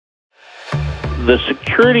the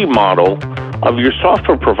security model of your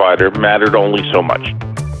software provider mattered only so much.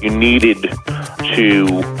 You needed to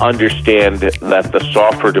understand that the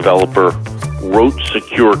software developer wrote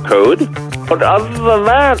secure code, but other than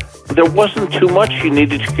that, there wasn't too much you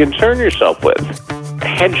needed to concern yourself with.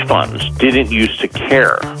 Hedge funds didn't used to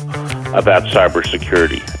care about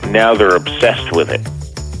cybersecurity. Now they're obsessed with it.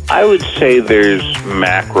 I would say there's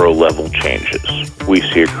macro level changes we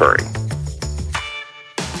see occurring.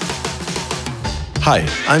 Hi,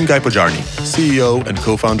 I'm Guy Podjarny, CEO and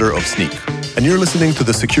co-founder of Snyk, and you're listening to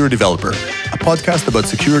The Secure Developer, a podcast about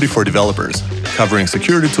security for developers, covering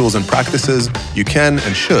security tools and practices you can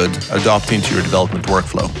and should adopt into your development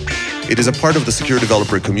workflow. It is a part of the Secure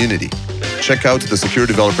Developer community. Check out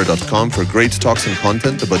thesecuredeveloper.com for great talks and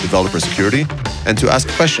content about developer security and to ask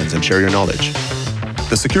questions and share your knowledge.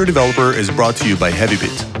 The Secure Developer is brought to you by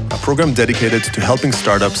Heavybit, a program dedicated to helping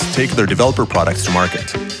startups take their developer products to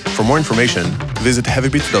market. For more information, visit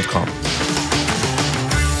heavybit.com.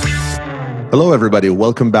 Hello, everybody.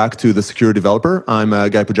 Welcome back to The Secure Developer. I'm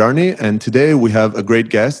Guy Podjarny, and today we have a great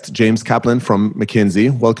guest, James Kaplan from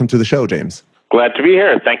McKinsey. Welcome to the show, James. Glad to be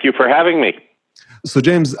here. Thank you for having me. So,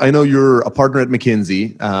 James, I know you're a partner at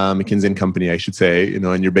McKinsey, McKinsey & Company, I should say,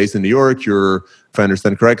 and you're based in New York. You're, if I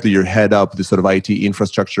understand correctly, you're head up the sort of IT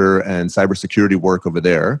infrastructure and cybersecurity work over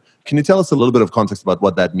there. Can you tell us a little bit of context about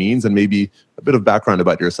what that means and maybe a bit of background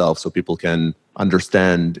about yourself so people can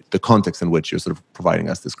understand the context in which you're sort of providing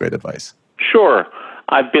us this great advice? Sure.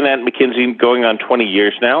 I've been at McKinsey going on 20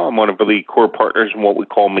 years now. I'm one of the core partners in what we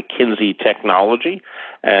call McKinsey Technology.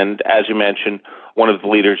 And as you mentioned, one of the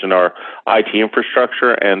leaders in our IT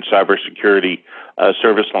infrastructure and cybersecurity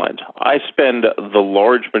service lines. I spend the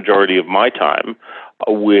large majority of my time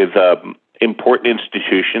with important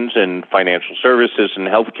institutions in financial services and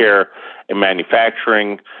healthcare and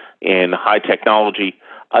manufacturing and high technology,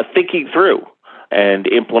 thinking through and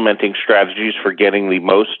implementing strategies for getting the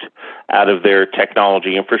most out of their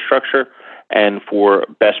technology infrastructure and for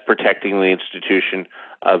best protecting the institution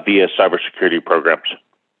via cybersecurity programs.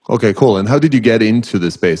 Okay, cool. And how did you get into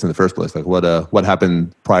this space in the first place? Like what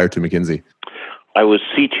happened prior to McKinsey? I was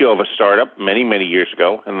CTO of a startup many, many years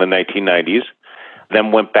ago in the 1990s,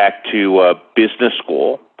 then went back to business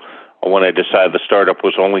school when I decided the startup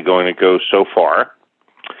was only going to go so far.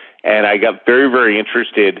 And I got very, very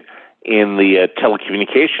interested in the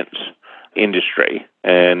telecommunications industry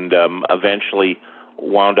and eventually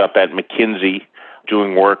wound up at McKinsey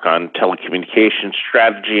doing work on telecommunications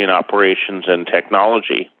strategy and operations and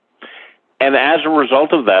technology. And as a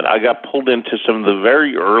result of that, I got pulled into some of the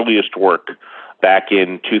very earliest work back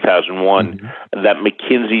in 2001 that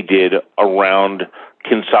McKinsey did around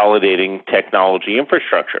consolidating technology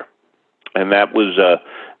infrastructure. And that was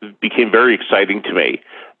became very exciting to me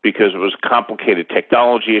because it was a complicated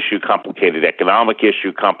technology issue, complicated economic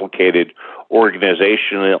issue, complicated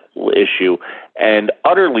organizational issue, and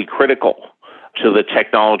utterly critical to the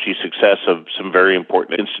technology success of some very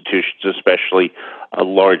important institutions, especially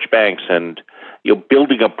large banks. And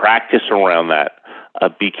building a practice around that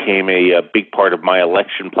became a big part of my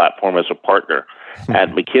election platform as a partner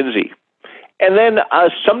at McKinsey. And then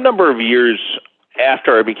some number of years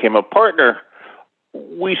after I became a partner,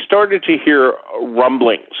 we started to hear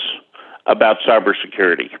rumblings about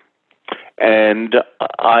cybersecurity. And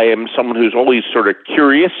I am someone who's always sort of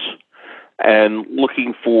curious and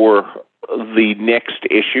looking for the next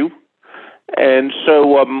issue. And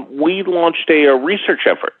so we launched a research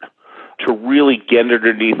effort to really get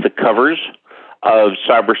underneath the covers of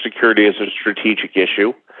cybersecurity as a strategic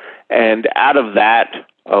issue. And out of that,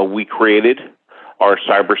 we created our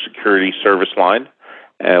cybersecurity service line,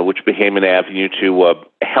 which became an avenue to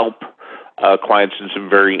help clients in some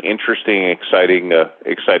very interesting,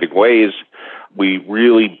 exciting ways. We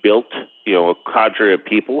really built, a cadre of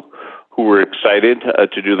people who were excited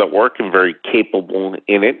to do that work and very capable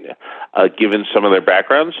in it, given some of their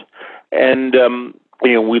backgrounds. And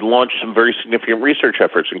we launched some very significant research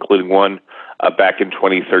efforts, including one back in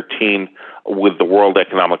 2013 with the World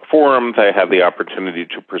Economic Forum that I had the opportunity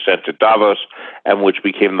to present at Davos, and which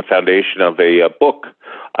became the foundation of a book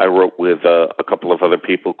I wrote with a couple of other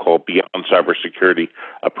people called Beyond Cybersecurity,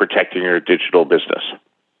 Protecting Your Digital Business.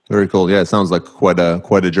 Very cool. Yeah, it sounds like quite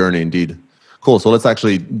a journey indeed. Cool. So let's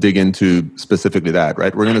actually dig into specifically that,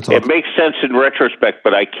 right? We're going to talk. It makes sense in retrospect,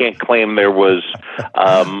 but I can't claim there was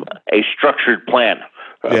a structured plan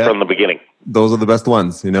from the beginning. Those are the best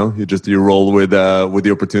ones, you roll with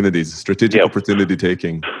the opportunities, strategic opportunity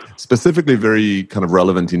taking. Specifically very kind of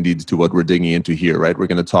relevant indeed to what we're digging into here, right? We're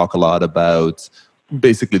going to talk a lot about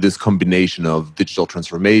basically this combination of digital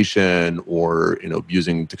transformation or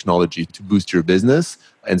using technology to boost your business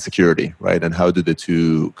and security, right? And how do the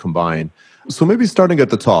two combine? So maybe starting at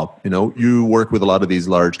the top, you work with a lot of these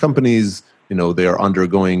large companies. They are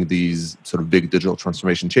undergoing these sort of big digital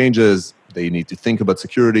transformation changes. They need to think about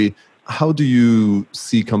security. How do you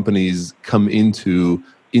see companies come into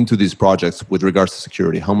these projects with regards to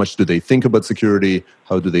security? How much do they think about security?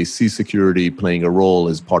 How do they see security playing a role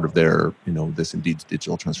as part of their, this indeed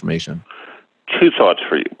digital transformation? Two thoughts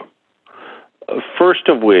for you. First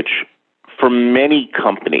of which, for many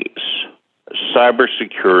companies,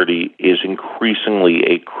 cybersecurity is increasingly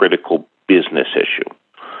a critical business issue,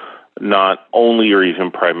 not only or even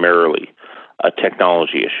primarily a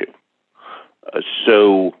technology issue.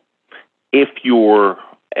 So if you're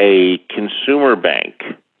a consumer bank,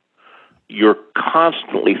 you're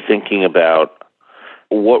constantly thinking about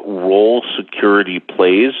what role security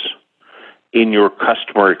plays in your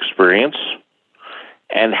customer experience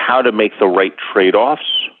and how to make the right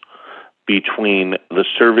trade-offs between the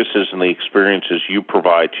services and the experiences you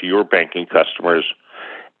provide to your banking customers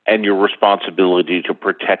and your responsibility to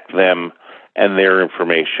protect them and their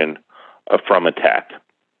information from attack.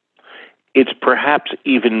 It's perhaps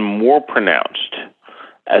even more pronounced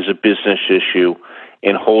as a business issue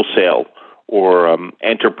in wholesale or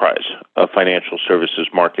enterprise financial services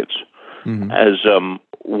markets. Mm-hmm. As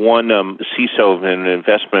one CISO of an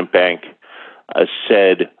investment bank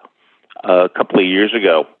said a couple of years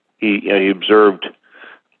ago, he observed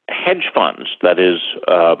hedge funds, that is,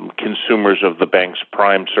 consumers of the bank's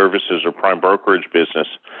prime services or prime brokerage business,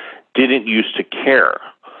 didn't used to care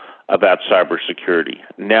about cybersecurity.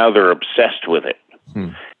 Now they're obsessed with it.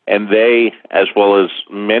 And they, as well as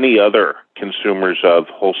many other consumers of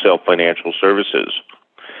wholesale financial services,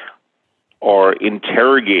 are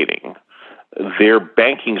interrogating their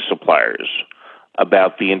banking suppliers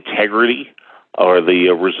about the integrity or the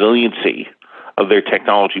resiliency of their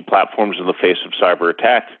technology platforms in the face of cyber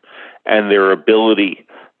attack and their ability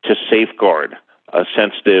to safeguard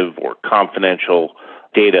sensitive or confidential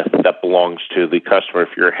data that belongs to the customer. If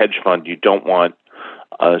you're a hedge fund, you don't want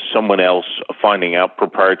someone else finding out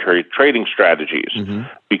proprietary trading strategies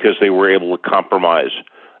because they were able to compromise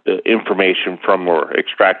information from or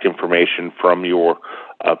extract information from your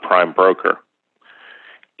prime broker.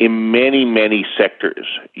 In many, many sectors,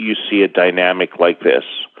 you see a dynamic like this.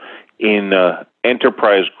 In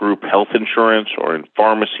enterprise group health insurance or in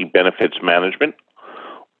pharmacy benefits management,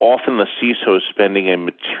 often the CISO is spending a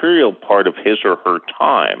material part of his or her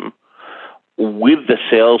time with the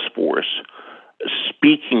sales force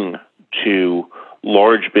speaking to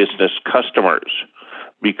large business customers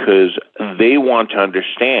because they want to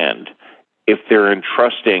understand if they're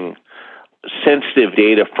entrusting sensitive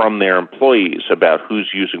data from their employees about who's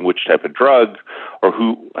using which type of drug or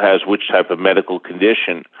who has which type of medical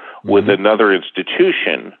condition with another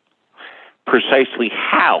institution, precisely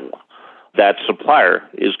how that supplier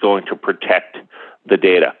is going to protect the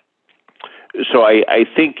data. So I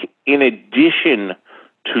think in addition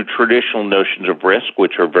to traditional notions of risk,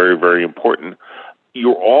 which are very, very important,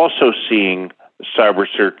 you're also seeing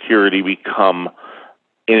cybersecurity become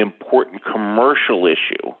an important commercial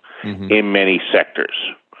issue in many sectors.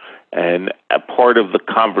 And a part of the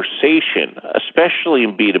conversation, especially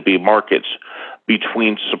in B2B markets,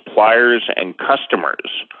 between suppliers and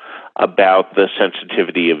customers about the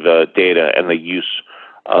sensitivity of data and the use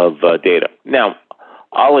of data. Now,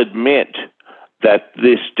 I'll admit that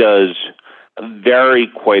this does vary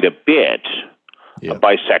quite a bit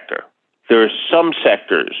by sector. There are some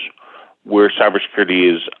sectors where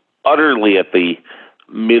cybersecurity is utterly at the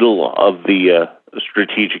middle of the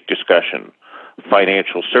strategic discussion.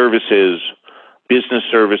 Financial services, business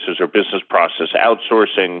services or business process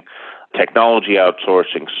outsourcing, technology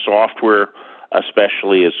outsourcing, software,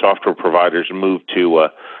 especially as software providers move to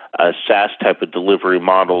a SaaS type of delivery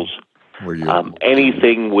models.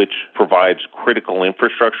 Anything which provides critical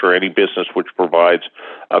infrastructure, any business which provides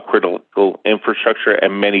a critical infrastructure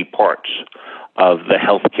and many parts of the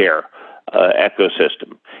healthcare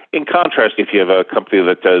ecosystem. In contrast, if you have a company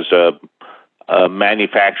that does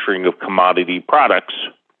manufacturing of commodity products,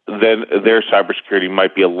 then their cybersecurity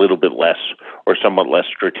might be a little bit less or somewhat less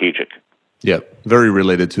strategic. Yeah, very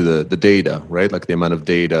related to the data, right? Like the amount of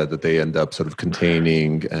data that they end up sort of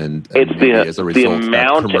containing and maybe as a result of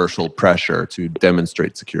that commercial pressure to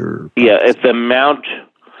demonstrate secure. Yeah, it's the amount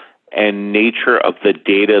and nature of the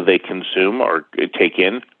data they consume or take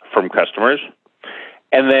in from customers.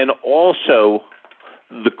 And then also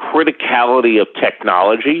the criticality of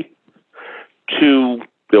technology to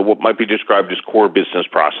what might be described as core business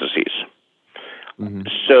processes.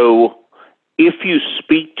 So if you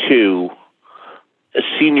speak to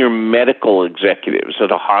senior medical executives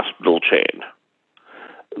at a hospital chain,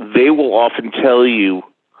 they will often tell you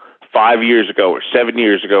 5 years ago or 7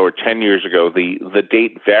 years ago or 10 years ago, the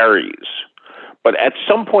date varies. But at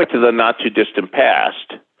some point in the not too distant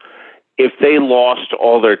past, if they lost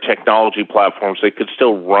all their technology platforms, they could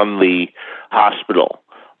still run the hospital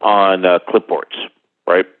on clipboards,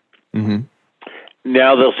 right? Mm-hmm.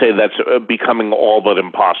 Now they'll say that's becoming all but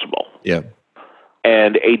impossible. Yeah.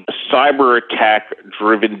 And a cyber attack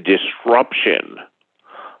driven disruption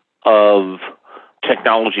of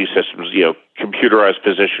technology systems, computerized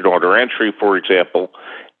physician order entry, for example,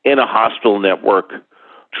 in a hospital network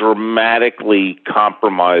dramatically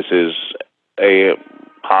compromises a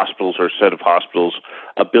hospital's or set of hospitals'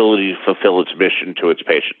 ability to fulfill its mission to its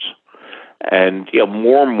patients. And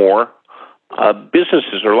more and more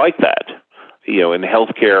businesses are like that. In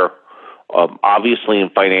healthcare, obviously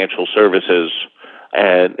in financial services,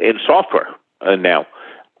 and in software. And now,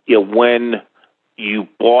 when you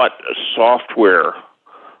bought software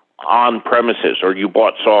on premises, or you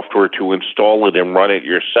bought software to install it and run it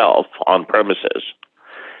yourself on premises,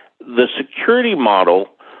 the security model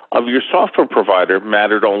of your software provider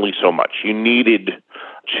mattered only so much. You needed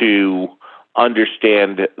to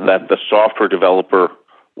understand that the software developer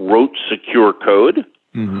wrote secure code.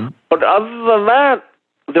 Mm-hmm. But other than that,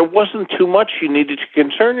 there wasn't too much you needed to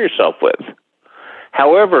concern yourself with.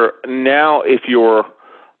 However, now if you're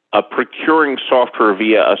procuring software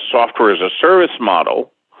via a software as a service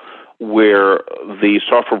model, where the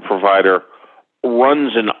software provider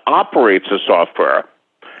runs and operates the software,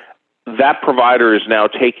 that provider is now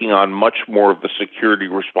taking on much more of the security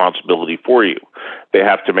responsibility for you. They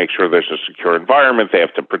have to make sure there's a secure environment. They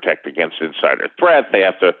have to protect against insider threat. They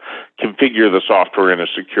have to configure the software in a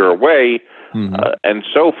secure way, and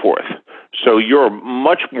so forth. So you're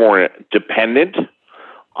much more dependent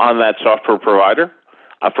on that software provider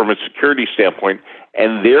from a security standpoint,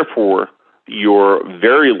 and therefore you're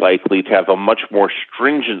very likely to have a much more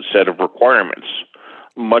stringent set of requirements,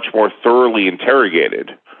 much more thoroughly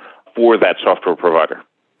interrogated for that software provider.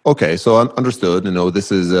 Okay, so understood.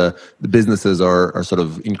 This is the businesses are sort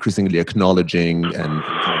of increasingly acknowledging and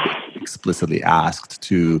kind of explicitly asked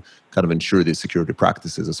to kind of ensure these security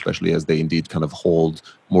practices, especially as they indeed kind of hold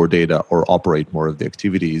more data or operate more of the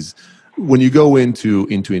activities. When you go into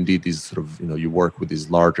indeed these sort of, you work with these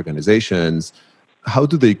large organizations, how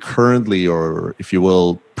do they currently, or if you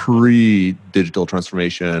will, pre-digital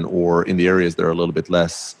transformation, or in the areas that are a little bit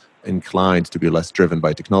less inclined to be less driven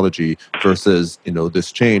by technology versus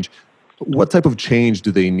this change, what type of change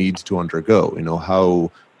do they need to undergo?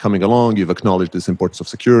 How coming along, you've acknowledged this importance of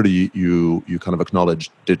security, you kind of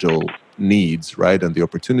acknowledge digital needs, right, and the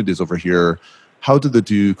opportunities over here. How do the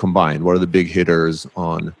two combine? What are the big hitters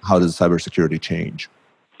on how does cybersecurity change?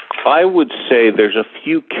 I would say there's a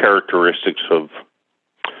few characteristics of,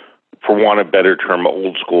 for want of a better term,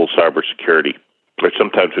 old school cybersecurity. Or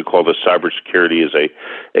sometimes we call this cybersecurity as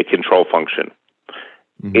a control function.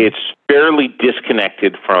 Mm-hmm. It's fairly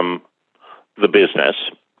disconnected from the business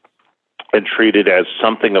and treated as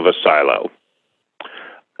something of a silo.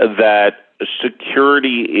 That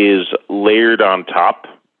security is layered on top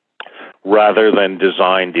rather than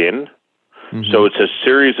designed in. Mm-hmm. So it's a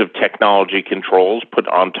series of technology controls put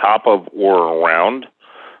on top of or around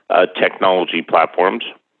technology platforms.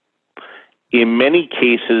 In many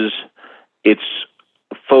cases, it's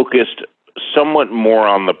focused somewhat more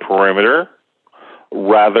on the perimeter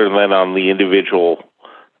rather than on the individual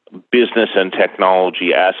business and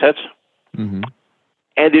technology assets. Mm-hmm.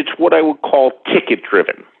 And it's what I would call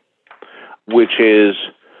ticket-driven, which is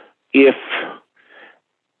if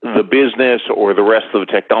the business or the rest of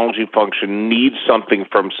the technology function needs something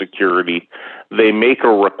from security, they make a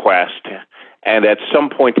request, and at some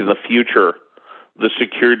point in the future, the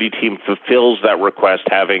security team fulfills that request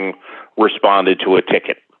having responded to a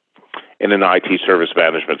ticket in an IT service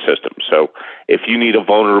management system. So if you need a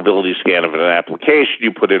vulnerability scan of an application,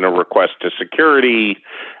 you put in a request to security.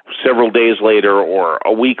 Several days later or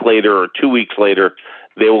a week later or 2 weeks later,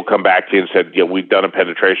 they will come back to you and say, we've done a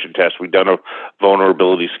penetration test, we've done a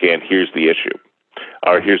vulnerability scan, here's the issue,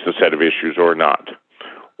 or here's the set of issues or not.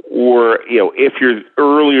 Or, if you're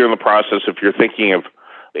earlier in the process, if you're thinking of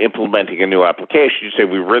implementing a new application, you say,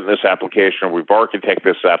 we've written this application or we've architected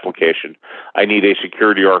this application. I need a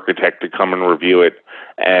security architect to come and review it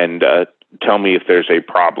and tell me if there's a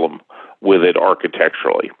problem with it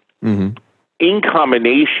architecturally. Mm-hmm. In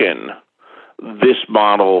combination, this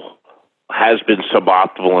model has been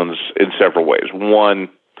suboptimal in several ways. One,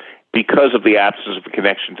 because of the absence of a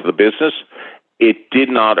connection to the business, it did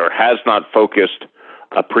not or has not focused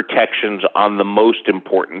protections on the most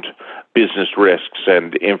important business risks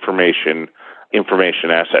and information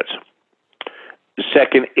assets.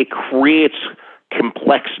 Second, it creates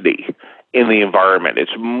complexity in the environment.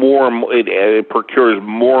 It procures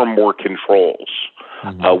more and more controls,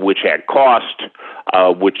 which add cost,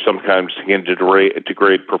 which sometimes can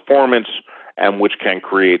degrade performance, and which can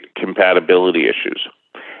create compatibility issues.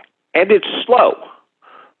 And it's slow,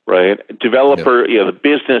 right? The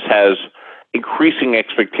business has increasing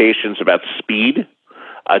expectations about speed.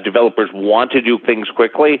 Developers want to do things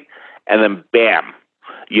quickly, and then bam,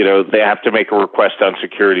 they have to make a request on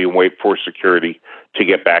security and wait for security to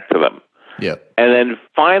get back to them. Yeah. And then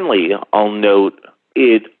finally, I'll note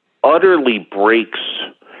it utterly breaks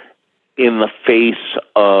in the face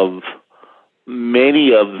of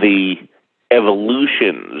many of the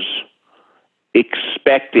evolutions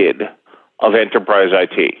expected of enterprise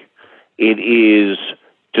IT. It is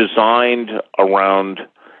designed around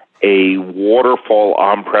a waterfall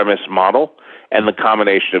on-premise model, and the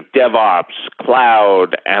combination of DevOps,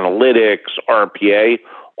 cloud, analytics, RPA,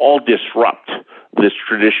 all disrupt this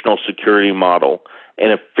traditional security model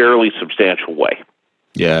in a fairly substantial way.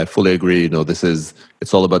 Yeah, I fully agree.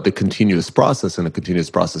 It's all about the continuous process, and the continuous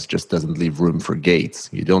process just doesn't leave room for gates.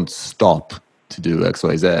 You don't stop to do X,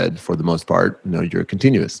 Y, Z for the most part. You're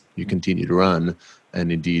continuous. You continue to run,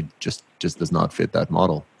 and indeed just does not fit that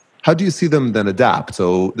model. How do you see them then adapt?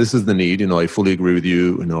 So this is the need. I fully agree with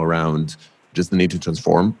you, around just the need to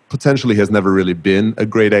transform. Potentially has never really been a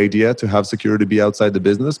great idea to have security be outside the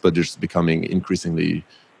business, but just becoming increasingly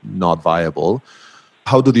not viable.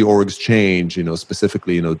 How do the orgs change?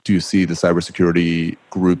 Specifically, do you see the cybersecurity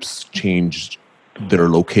groups change their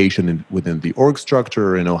location within the org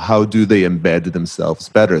structure? How do they embed themselves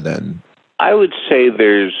better then? I would say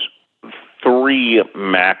there's 3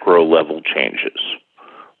 macro level changes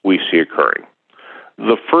we see occurring.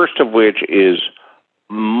 The first of which is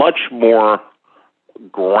much more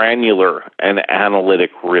granular and analytic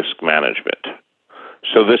risk management.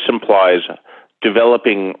 So this implies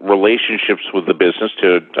developing relationships with the business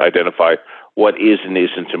to identify what is and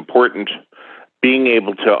isn't important, being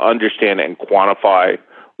able to understand and quantify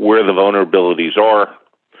where the vulnerabilities are,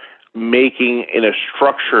 making in a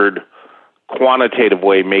structured, quantitative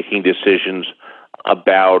way, making decisions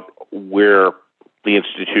about where the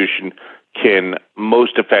institution can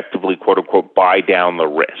most effectively, quote unquote, buy down the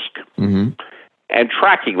risk. And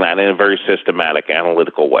tracking that in a very systematic,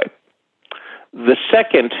 analytical way. The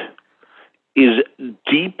second is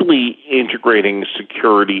deeply integrating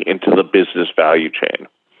security into the business value chain.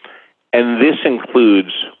 And this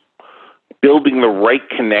includes building the right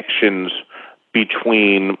connections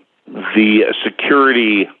between the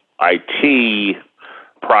security, IT,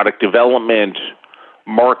 product development,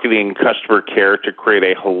 marketing, customer care to create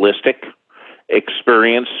a holistic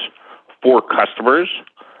experience for customers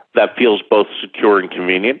that feels both secure and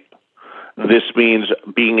convenient. This means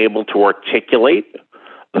being able to articulate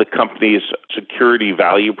the company's security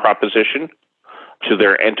value proposition to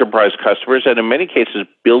their enterprise customers, and in many cases,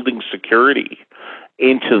 building security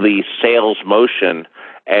into the sales motion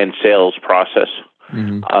and sales process.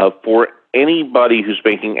 For anybody who's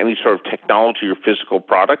making any sort of technology or physical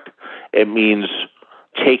product, it means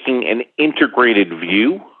taking an integrated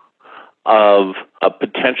view of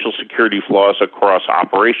potential security flaws across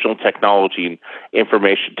operational technology and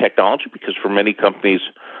information technology, because for many companies,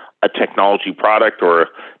 a technology product or a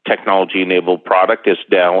technology-enabled product is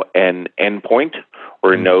now an endpoint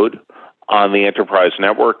or a node on the enterprise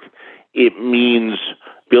network. It means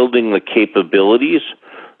building the capabilities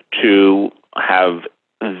to have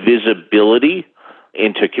visibility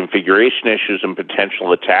into configuration issues and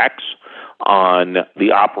potential attacks on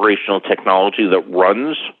the operational technology that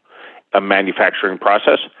runs a manufacturing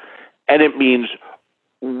process. And it means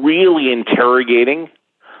really interrogating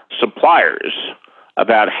suppliers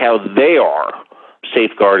about how they are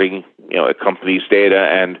safeguarding, a company's data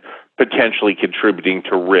and potentially contributing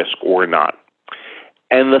to risk or not.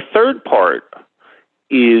 And the third part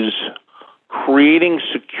is creating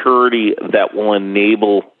security that will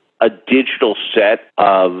enable a digital set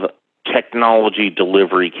of technology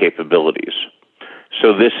delivery capabilities.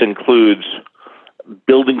 So this includes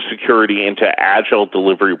building security into agile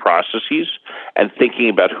delivery processes and thinking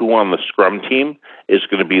about who on the Scrum team is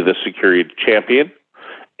going to be the security champion.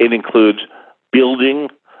 It includes building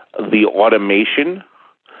the automation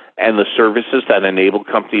and the services that enable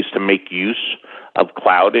companies to make use of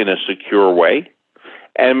cloud in a secure way.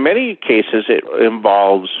 And in many cases, it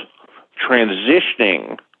involves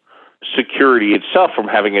transitioning security itself from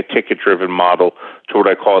having a ticket-driven model to what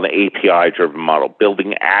I call an API-driven model,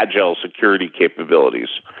 building agile security capabilities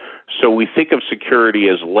So we think of security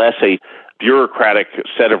as less a bureaucratic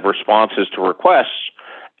set of responses to requests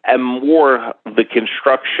and more the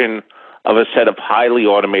construction of a set of highly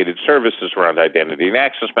automated services around identity and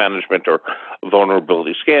access management or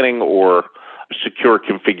vulnerability scanning or secure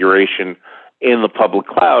configuration in the public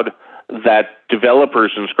cloud that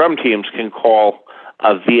developers and Scrum teams can call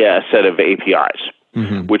via a set of APIs,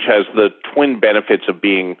 which has the twin benefits of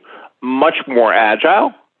being much more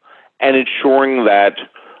agile and ensuring that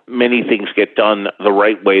many things get done the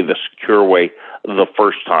right way, the secure way, the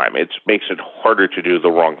first time. It makes it harder to do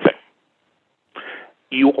the wrong thing.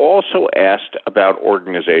 You also asked about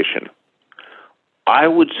organization. I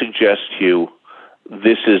would suggest to you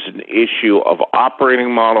this is an issue of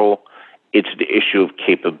operating model. It's an issue of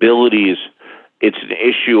capabilities. It's an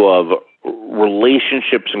issue of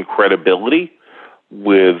relationships and credibility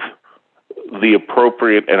with the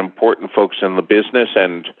appropriate and important folks in the business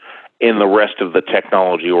and in the rest of the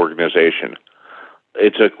technology organization.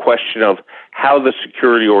 It's a question of how the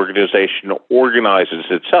security organization organizes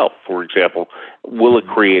itself. For example, will it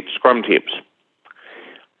create Scrum teams?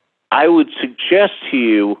 I would suggest to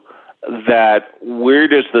you that where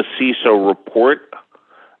does the CISO report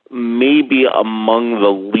may be among the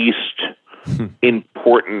least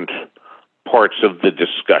important parts of the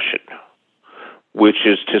discussion, which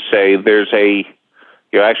is to say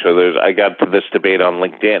I got to this debate on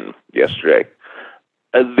LinkedIn yesterday.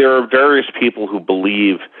 There are various people who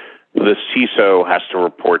believe the CISO has to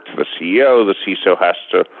report to the CEO, the CISO has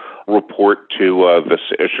to report to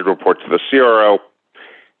should report to the CRO.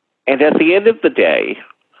 And at the end of the day,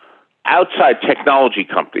 outside technology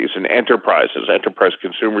companies and enterprise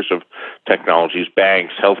consumers of technologies,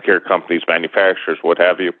 banks, healthcare companies, manufacturers, what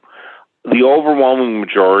have you, the overwhelming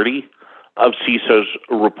majority of CISOs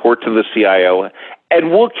report to the CIO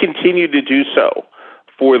and will continue to do so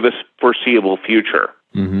for the foreseeable future.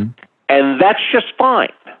 And that's just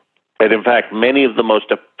fine. And in fact, many of the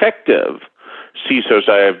most effective CISOs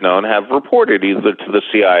I have known have reported either to the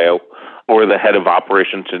CIO or the head of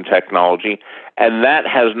operations and technology, and that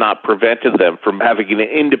has not prevented them from having an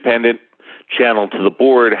independent channel to the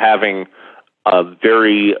board, having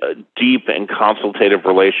very deep and consultative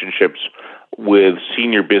relationships with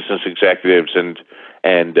senior business executives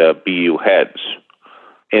and BU heads.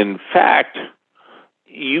 In fact,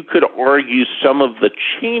 you could argue some of the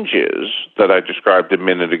changes that I described a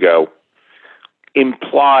minute ago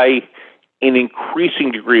imply an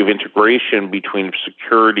increasing degree of integration between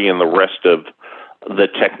security and the rest of the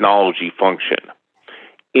technology function,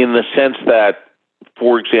 in the sense that,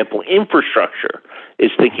 for example, infrastructure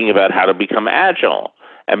is thinking about how to become agile,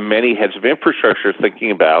 and many heads of infrastructure are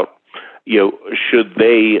thinking about, should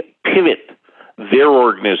they pivot their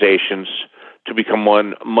organizations to become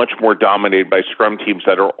one much more dominated by Scrum teams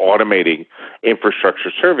that are automating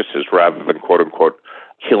infrastructure services rather than, quote unquote,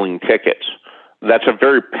 killing tickets. That's a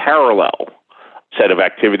very parallel set of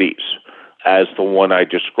activities as the one I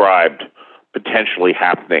described potentially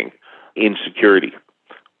happening in security.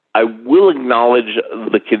 I will acknowledge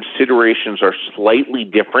the considerations are slightly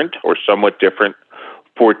different or somewhat different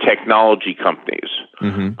for technology companies.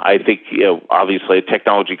 I think, obviously a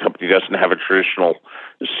technology company doesn't have a traditional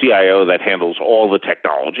CIO that handles all the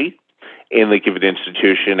technology in the given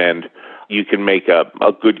institution, and you can make a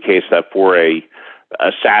good case that for a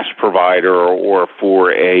SaaS provider or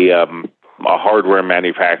for a hardware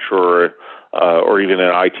manufacturer or even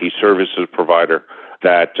an IT services provider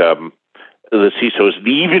that the CISO is an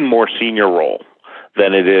even more senior role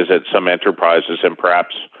than it is at some enterprises, and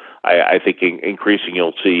perhaps I think increasing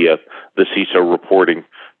you'll see the CISO reporting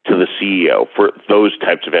to the CEO for those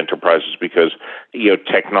types of enterprises because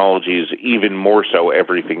technology is even more so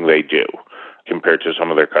everything they do compared to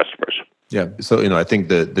some of their customers. Yeah, so I think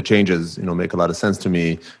the changes make a lot of sense to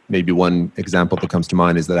me. Maybe one example that comes to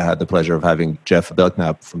mind is that I had the pleasure of having Jeff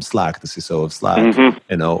Belknap from Slack, the CISO of Slack,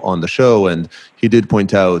 on the show, and he did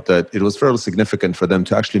point out that it was fairly significant for them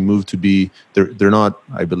to actually move to be they're not,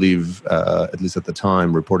 I believe, at least at the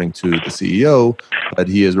time, reporting to the CEO, but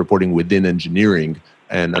he is reporting within engineering.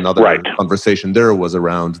 And another conversation there was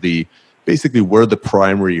around basically where the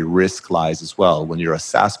primary risk lies as well. When you're a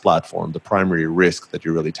SaaS platform, the primary risk that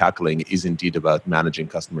you're really tackling is indeed about managing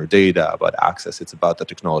customer data, about access. It's about the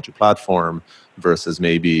technology platform versus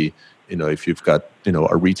maybe, if you've got,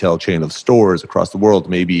 a retail chain of stores across the world,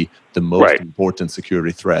 maybe the most important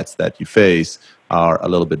security threats that you face are a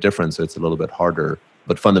little bit different. So it's a little bit harder.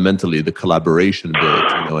 But fundamentally, the collaboration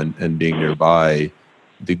bit, and being nearby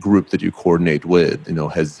the group that you coordinate with,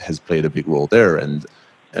 has played a big role there.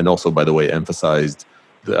 And also, by the way, emphasized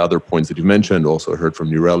the other points that you mentioned, also heard from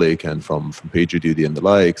New Relic and from PagerDuty and the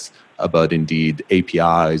likes about indeed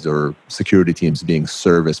APIs or security teams being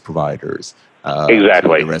service providers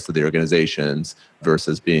Exactly. to the rest of the organizations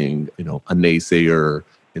versus being, a naysayer,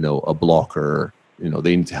 a blocker.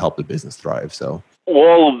 They need to help the business thrive. So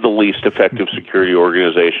all of the least effective security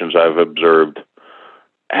organizations I've observed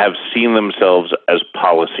have seen themselves as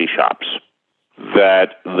policy shops,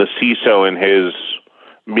 that the CISO and his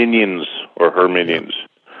minions or her minions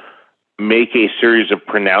make a series of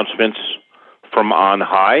pronouncements from on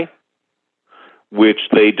high, which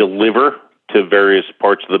they deliver to various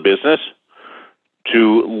parts of the business,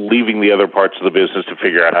 to leaving the other parts of the business to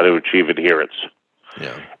figure out how to achieve adherence.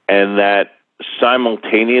 Yeah. And that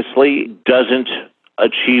simultaneously doesn't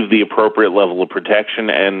achieve the appropriate level of protection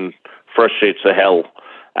and frustrates the hell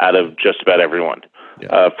out of just about everyone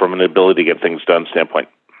from an ability to get things done standpoint.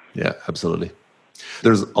 Yeah, absolutely.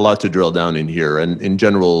 There's a lot to drill down in here. And in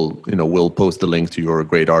general, we'll post a link to your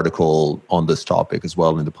great article on this topic as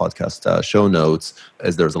well in the podcast show notes,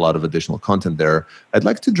 as there's a lot of additional content there. I'd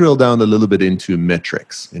like to drill down a little bit into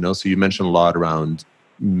metrics. So you mentioned a lot around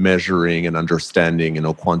measuring and understanding,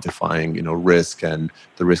 quantifying, risk and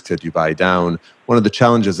the risk that you buy down. One of the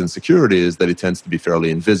challenges in security is that it tends to be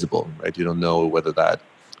fairly invisible, right? You don't know whether that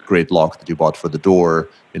great lock that you bought for the door,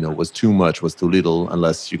 was too much, was too little,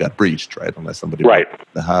 unless you got breached, right? Unless somebody broke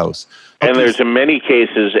the house. And there's in many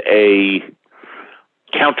cases a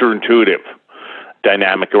counterintuitive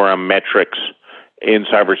dynamic around metrics in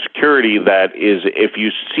cybersecurity that is, if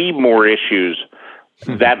you see more issues,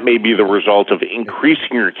 that may be the result of increasing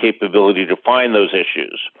your capability to find those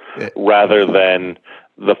issues rather than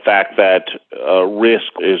the fact that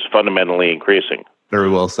risk is fundamentally increasing. Very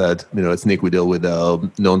well said. At Snyk, we deal with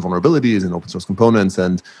known vulnerabilities and open source components.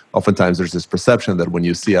 And oftentimes there's this perception that when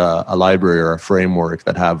you see a library or a framework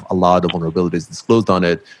that have a lot of vulnerabilities disclosed on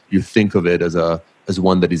it, you think of it as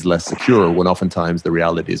one that is less secure, when oftentimes the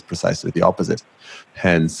reality is precisely the opposite.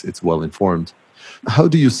 Hence, it's well informed. How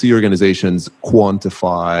do you see organizations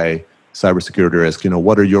quantify cybersecurity risk?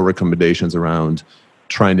 What are your recommendations around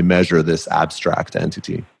trying to measure this abstract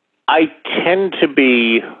entity? I tend to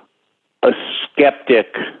be a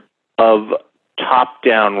skeptic of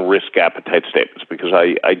top-down risk appetite statements because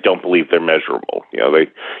I don't believe they're measurable. They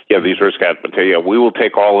have these risk appetites. We will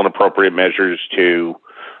take all inappropriate measures to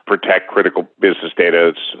protect critical business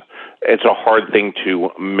data. It's a hard thing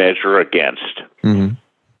to measure against. Mm-hmm.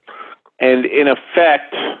 And in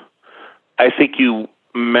effect, I think you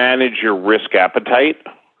manage your risk appetite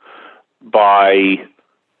by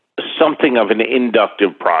something of an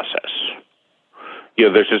inductive process.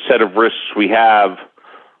 There's a set of risks we have.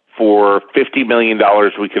 For $50 million,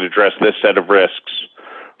 we could address this set of risks.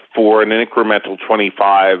 For an incremental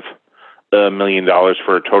 $25 million,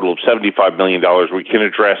 for a total of $75 million, we can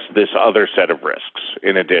address this other set of risks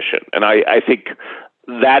in addition. And I think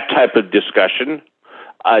that type of discussion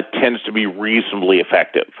tends to be reasonably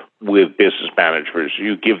effective with business managers.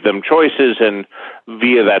 You give them choices, and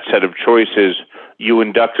via that set of choices, you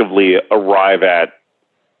inductively arrive at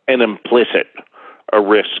an implicit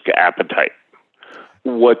risk appetite.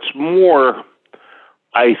 What's more,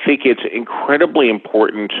 I think it's incredibly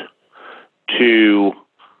important to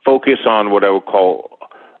focus on what I would call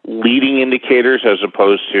leading indicators as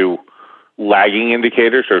opposed to lagging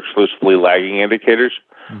indicators or exclusively lagging indicators.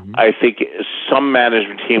 Mm-hmm. I think some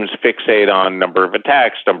management teams fixate on number of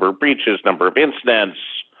attacks, number of breaches, number of incidents,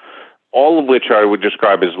 all of which I would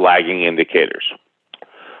describe as lagging indicators.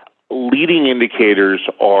 Leading indicators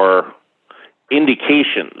are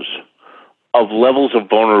indications of levels of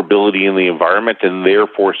vulnerability in the environment and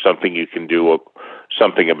therefore something you can do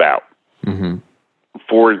something about. Mm-hmm.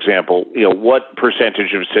 For example, what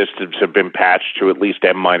percentage of systems have been patched to at least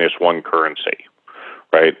N-1 currency,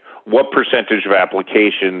 right? What percentage of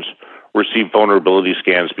applications receive vulnerability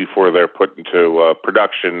scans before they're put into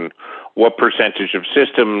production? What percentage of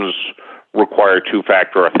systems require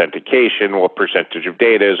two-factor authentication? What percentage of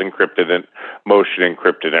data is encrypted at motion,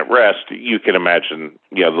 encrypted at rest? You can imagine,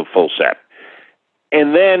 the full set.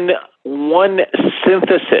 And then one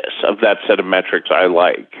synthesis of that set of metrics I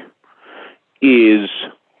like is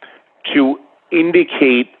to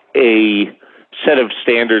indicate a set of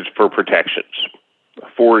standards for protections.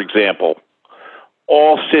 For example,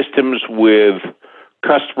 all systems with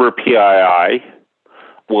customer PII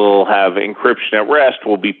will have encryption at rest,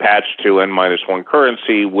 will be patched to N-1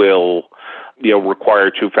 currency, will require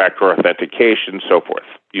two-factor authentication, so forth.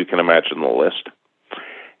 You can imagine the list.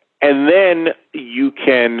 And then you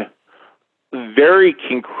can very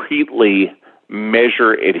concretely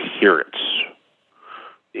measure adherence.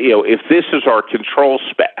 If this is our control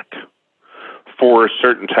spec for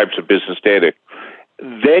certain types of business data.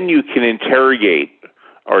 Then you can interrogate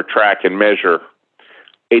or track and measure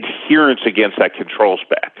adherence against that control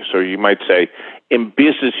spec. So you might say, in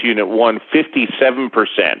business unit 1,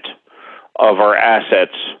 57% of our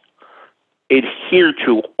assets adhere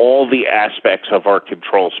to all the aspects of our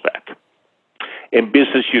control spec. In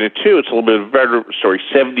business unit 2, it's a little bit of a better story.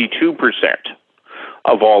 72%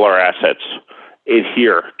 of all our assets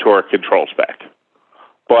adhere to our control spec.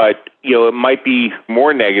 But, it might be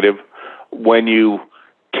more negative when you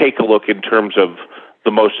take a look in terms of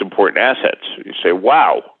the most important assets. You say,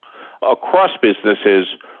 wow, across businesses,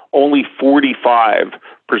 only 45%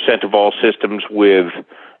 of all systems with,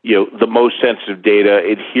 the most sensitive data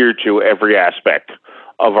adhere to every aspect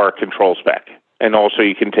of our control spec. And also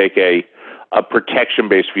you can take a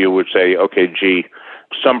protection-based view, which say, okay, gee,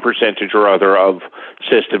 some percentage or other of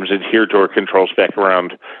systems adhere to our control spec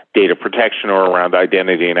around data protection or around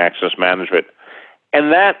identity and access management.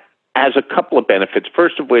 And that has a couple of benefits.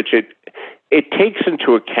 First of which, it takes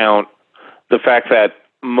into account the fact that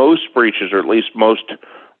most breaches, or at least most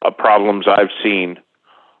problems I've seen,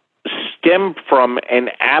 stem from an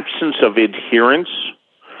absence of adherence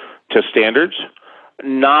to standards,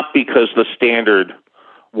 not because the standard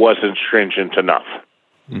wasn't stringent enough.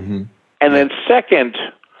 Mm-hmm. And then second,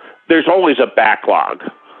 there's always a backlog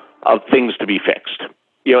of things to be fixed.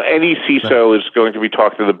 Any CISO is going to be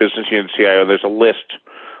talking to the business unit CIO. There's a list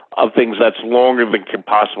of things that's longer than can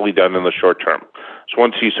possibly done in the short term. So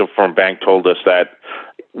one CISO from a bank told us that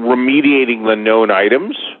remediating the known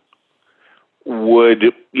items would,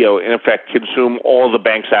 in effect, consume all the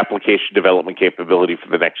bank's application development capability for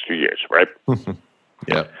the next 2 years, right?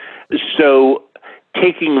 Yeah. So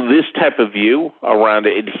taking this type of view around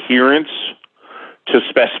adherence to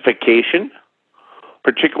specification,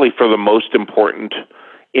 particularly for the most important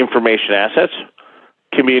information assets,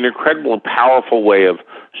 can be an incredibly powerful way of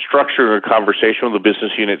structuring a conversation with the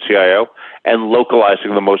business unit CIO and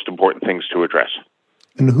localizing the most important things to address.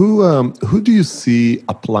 And who do you see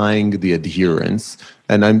applying the adherence?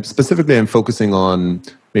 And I'm focusing on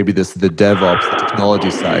maybe the DevOps, the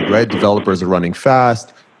technology side, right? Developers are running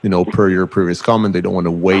fast, per your previous comment, they don't want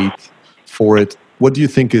to wait for it. What do you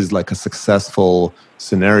think is like a successful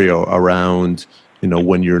scenario around,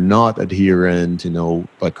 when you're not adherent,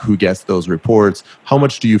 like who gets those reports? How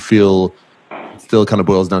much do you feel it still kind of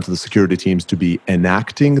boils down to the security teams to be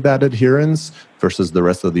enacting that adherence versus the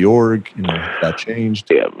rest of the org? Has that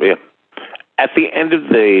changed? Yeah. At the end of the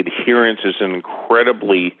day, adherence is an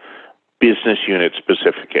incredibly business unit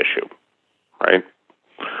specific issue, right?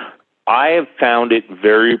 I have found it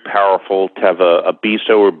very powerful to have a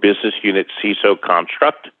BISO or business unit CISO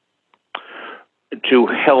construct to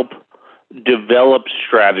help develop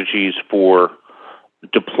strategies for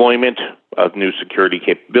deployment of new security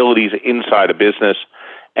capabilities inside a business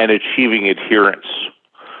and achieving adherence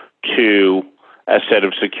to a set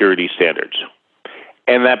of security standards.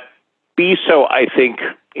 And that BISO, I think,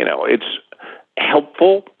 it's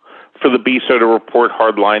helpful for the BISO to report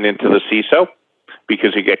hardline into the CISO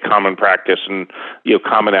because you get common practice and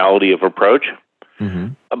commonality of approach.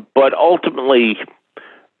 Mm-hmm. But ultimately,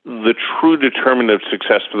 the true determinant of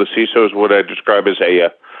success for the CISO is what I describe as a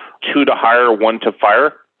 2 to hire, 1 to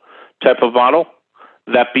fire type of model.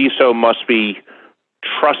 That BISO must be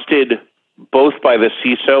trusted both by the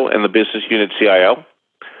CISO and the business unit CIO,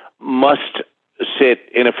 must sit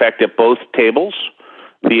in effect at both tables,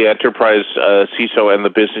 the enterprise CISO and the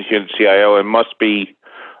business unit CIO, and must be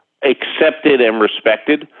accepted and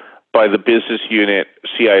respected by the business unit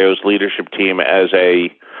CIO's leadership team as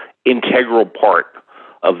a integral part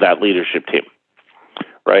of that leadership team,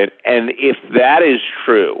 right? And if that is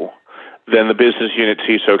true, then the business unit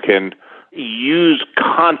CISO can use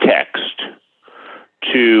context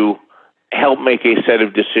to help make a set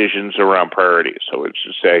of decisions around priorities. So it's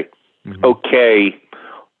to say, okay,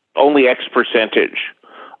 only X percentage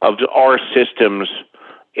of our systems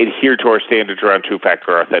adhere to our standards around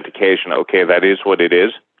two-factor authentication. Okay, that is what it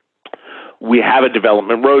is. We have a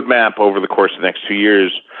development roadmap over the course of the next 2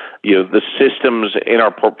 years. The systems in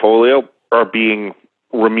our portfolio are being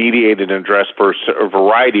remediated and addressed for a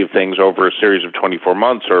variety of things over a series of 24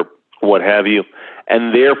 months or what have you.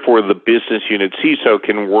 And therefore, the business unit CISO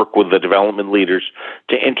can work with the development leaders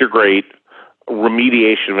to integrate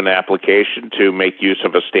remediation of an application to make use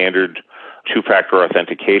of a standard two-factor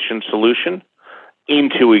authentication solution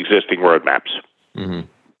into existing roadmaps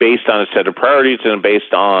based on a set of priorities and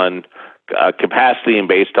based on capacity and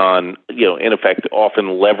based on, in effect, often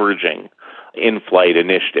leveraging in-flight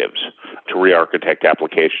initiatives to re-architect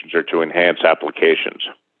applications or to enhance applications.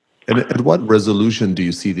 And at what resolution do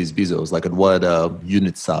you see these BISOs? Like at what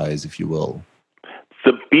unit size, if you will?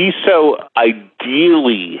 The BISO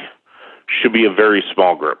ideally should be a very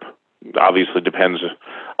small group. Obviously depends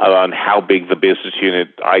on how big the business unit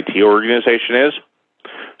IT organization is.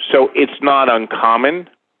 So it's not uncommon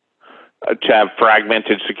to have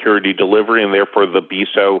fragmented security delivery, and therefore the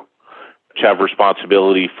BISO to have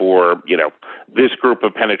responsibility for, this group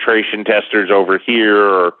of penetration testers over here,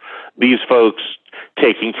 or these folks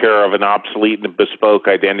taking care of an obsolete and bespoke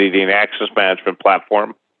identity and access management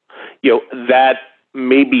platform. That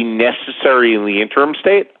may be necessary in the interim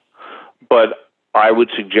state, but I would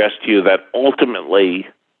suggest to you that ultimately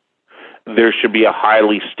there should be a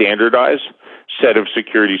highly standardized set of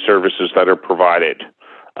security services that are provided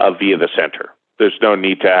via the center. There's no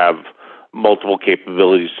need to have multiple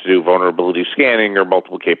capabilities to do vulnerability scanning or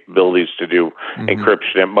multiple capabilities to do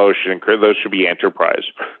encryption at motion. Those should be enterprise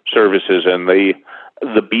services, and the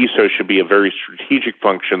BISO should be a very strategic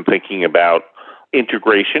function, thinking about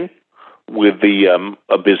integration with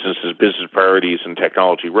a business's business priorities and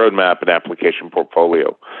technology roadmap and application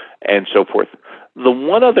portfolio and so forth. The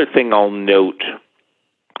one other thing I'll note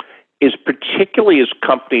is, particularly as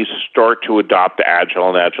companies start to adopt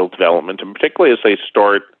agile development, and particularly as they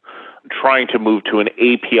start trying to move to an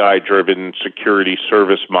API-driven security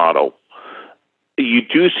service model, you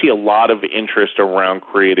do see a lot of interest around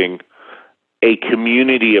creating a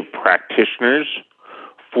community of practitioners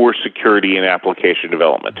for security and application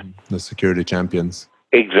development. The security champions.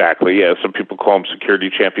 Exactly, yeah. Some people call them security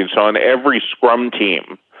champions. So on every Scrum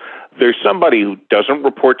team, there's somebody who doesn't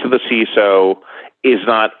report to the CISO, is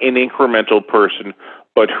not an incremental person,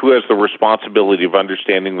 but who has the responsibility of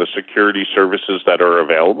understanding the security services that are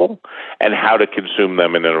available and how to consume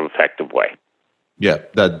them in an effective way. Yeah,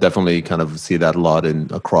 that definitely kind of see that a lot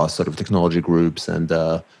across sort of technology groups, and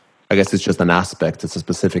I guess it's just an aspect. It's a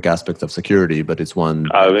specific aspect of security, but it's one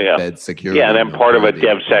embed security. Yeah, and then part of a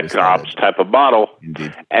DevSecOps type of model.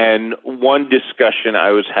 Indeed. And one discussion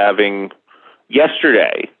I was having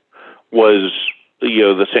yesterday was,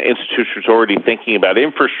 the institution's already thinking about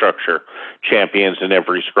infrastructure champions in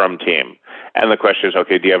every Scrum team. And the question is,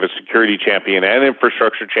 okay, do you have a security champion and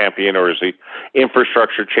infrastructure champion, or is the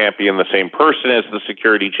infrastructure champion the same person as the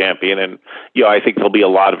security champion? And, I think there'll be a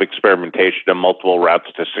lot of experimentation and multiple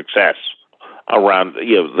routes to success around,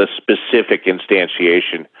 the specific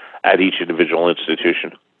instantiation at each individual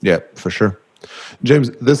institution. Yeah, for sure.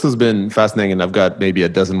 James, this has been fascinating, and I've got maybe a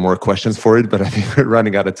dozen more questions for it, but I think we're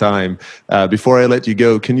running out of time. Before I let you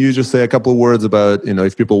go, can you just say a couple of words about,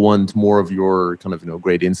 if people want more of your kind of,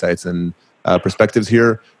 great insights and perspectives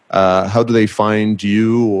here, how do they find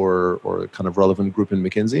you or kind of relevant group in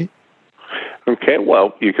McKinsey? Okay,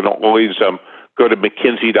 well, you can always go to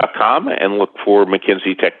McKinsey.com and look for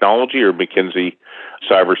McKinsey Technology or McKinsey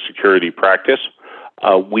Cybersecurity Practice.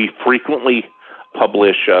 We frequently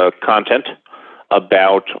publish content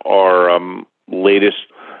about our latest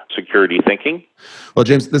security thinking. Well,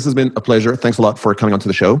 James, this has been a pleasure. Thanks a lot for coming onto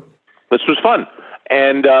the show. This was fun.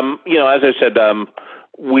 And, as I said,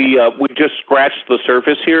 we just scratched the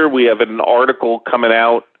surface here. We have an article coming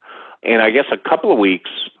out in, I guess, a couple of weeks,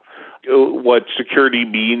 what security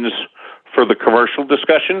means for the commercial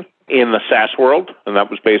discussion in the SaaS world. And that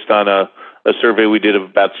was based on a survey we did of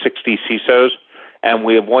about 60 CISOs. And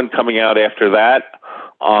we have one coming out after that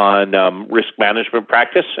on risk management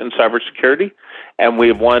practice in cybersecurity. And we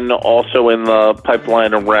have one also in the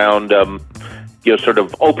pipeline around, sort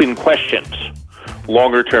of open questions,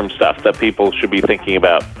 longer term stuff that people should be thinking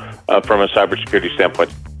about from a cybersecurity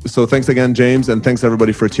standpoint. So thanks again, James, and thanks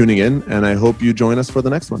everybody for tuning in. And I hope you join us for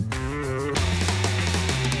the next one.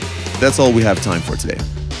 That's all we have time for today.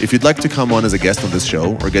 If you'd like to come on as a guest on this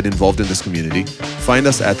show or get involved in this community, find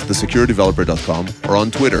us at thesecuredeveloper.com or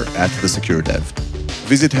on Twitter at thesecuredev.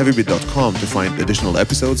 Visit heavybit.com to find additional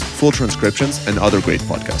episodes, full transcriptions, and other great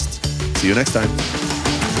podcasts. See you next time.